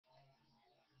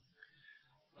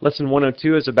Lesson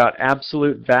 102 is about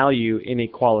absolute value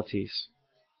inequalities.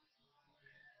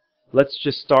 Let's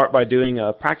just start by doing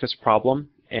a practice problem,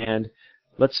 and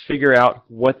let's figure out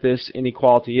what this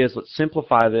inequality is. Let's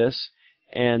simplify this,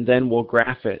 and then we'll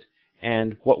graph it.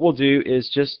 And what we'll do is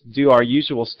just do our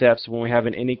usual steps when we have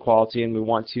an inequality and we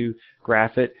want to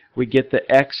graph it. We get the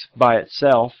x by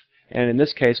itself, and in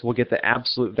this case we'll get the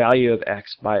absolute value of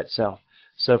x by itself.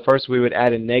 So first we would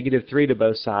add a -3 to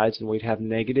both sides, and we'd have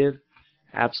negative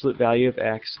absolute value of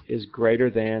x is greater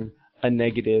than a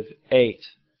 -8.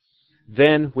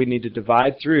 Then we need to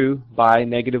divide through by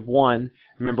 -1.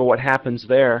 Remember what happens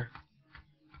there.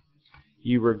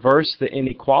 You reverse the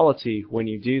inequality when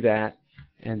you do that,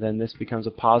 and then this becomes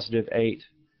a +8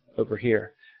 over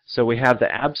here. So we have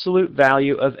the absolute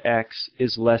value of x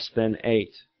is less than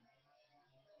 8.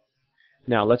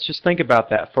 Now let's just think about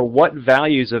that. For what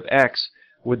values of x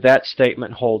would that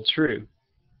statement hold true?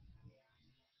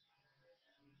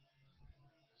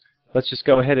 Let's just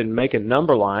go ahead and make a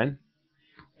number line,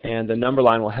 and the number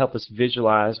line will help us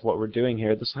visualize what we're doing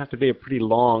here. This will have to be a pretty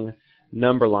long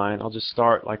number line. I'll just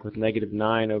start like with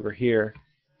 -9 over here.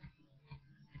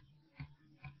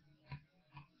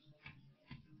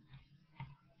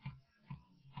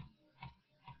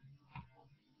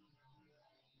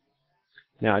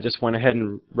 Now I just went ahead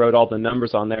and wrote all the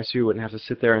numbers on there so you wouldn't have to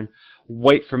sit there and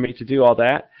wait for me to do all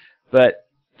that. But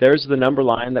there's the number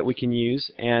line that we can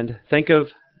use, and think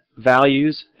of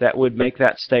values that would make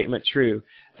that statement true.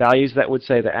 Values that would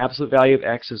say the absolute value of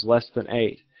x is less than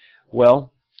 8.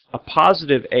 Well, a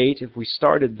 +8, if we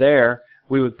started there,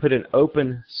 we would put an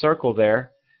open circle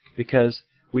there because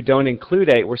we don't include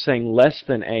 8. We're saying less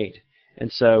than 8.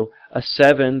 And so a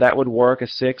 7, that would work, a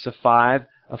 6, a 5,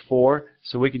 a 4.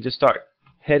 So we can just start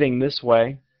heading this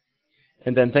way.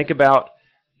 And then think about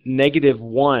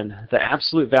 -1. The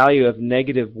absolute value of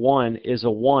 -1 is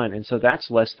a 1, and so that's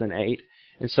less than 8.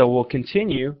 And so we'll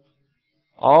continue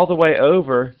all the way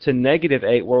over to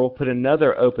 -8, where we'll put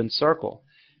another open circle,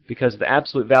 because the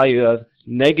absolute value of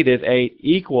 -8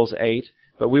 equals 8,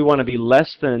 but we want to be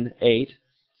less than 8,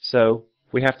 so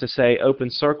we have to say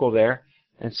open circle there.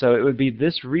 And so it would be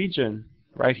this region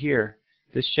right here.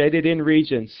 This shaded in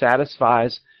region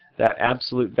satisfies that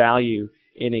absolute value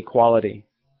inequality.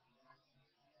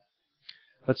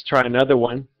 Let's try another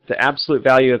one. The absolute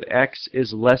value of x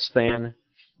is less than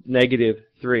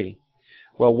 -3.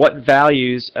 Well, what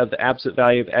values of the absolute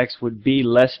value of x would be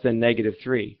less than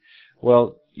 -3?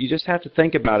 Well, you just have to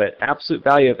think about it. Absolute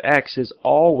value of x is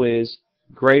always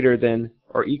greater than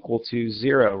or equal to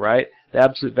 0, right? The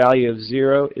absolute value of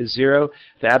 0 is 0.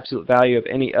 The absolute value of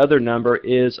any other number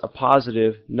is a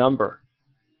positive number.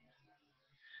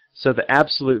 So the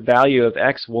absolute value of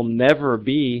x will never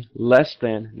be less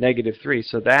than -3.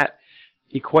 So that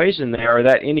equation there, or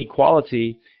that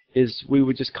inequality, we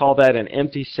would just call that an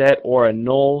empty set or a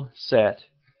null set.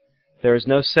 There is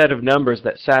no set of numbers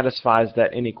that satisfies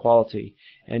that inequality.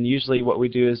 And usually what we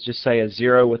do is just say a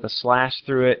 0 with a slash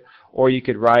through it, or you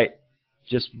could write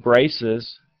just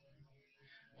braces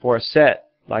for a set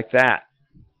like that.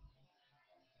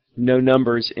 No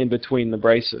numbers in between the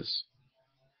braces.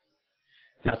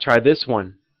 Now try this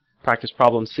one. Practice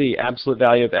problem C. Absolute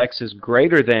value of x is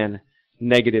greater than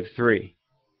 -3.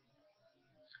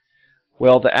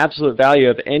 Well, the absolute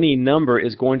value of any number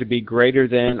is going to be greater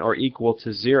than or equal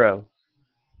to 0.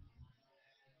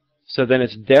 So then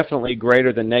it's definitely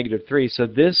greater than -3. So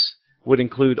this would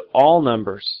include all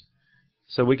numbers.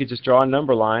 So we could just draw a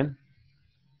number line.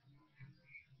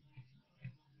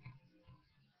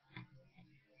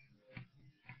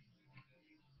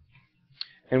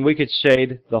 And we could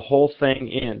shade the whole thing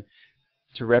in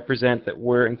to represent that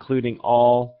we're including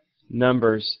all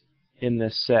numbers in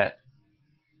this set.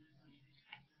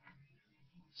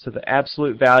 So the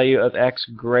absolute value of x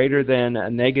greater than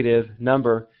a negative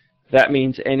number, that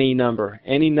means any number.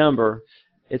 Any number,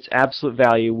 its absolute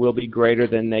value will be greater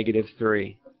than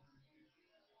 -3.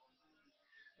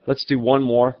 Let's do one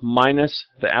more. Minus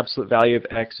the absolute value of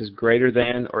x is greater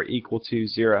than or equal to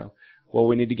 0. Well,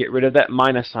 we need to get rid of that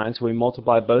minus sign, so we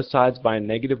multiply both sides by a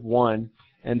 -1,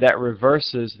 and that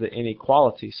reverses the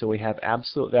inequality. So we have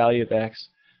absolute value of x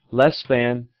less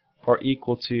than or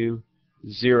equal to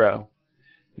 0.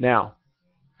 Now,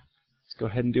 let's go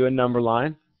ahead and do a number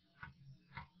line.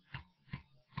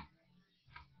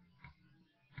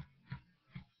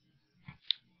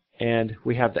 And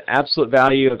we have the absolute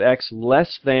value of x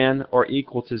less than or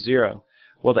equal to 0.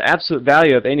 Well, the absolute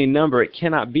value of any number, it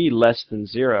cannot be less than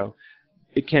 0.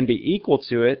 It can be equal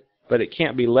to it, but it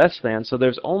can't be less than. So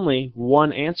there's only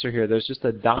one answer here. There's just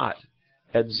a dot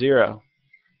at 0.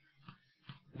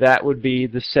 that would be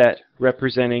the set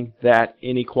representing that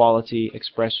inequality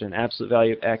expression, absolute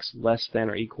value of x less than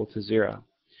or equal to 0.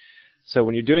 So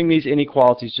when you're doing these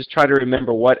inequalities, just try to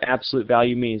remember what absolute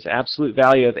value means. Absolute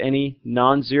value of any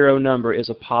non-zero number is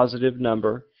a positive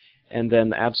number, and then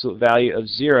the absolute value of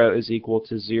 0 is equal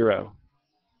to 0.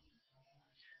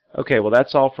 Okay, well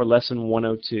that's all for lesson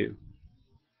 102.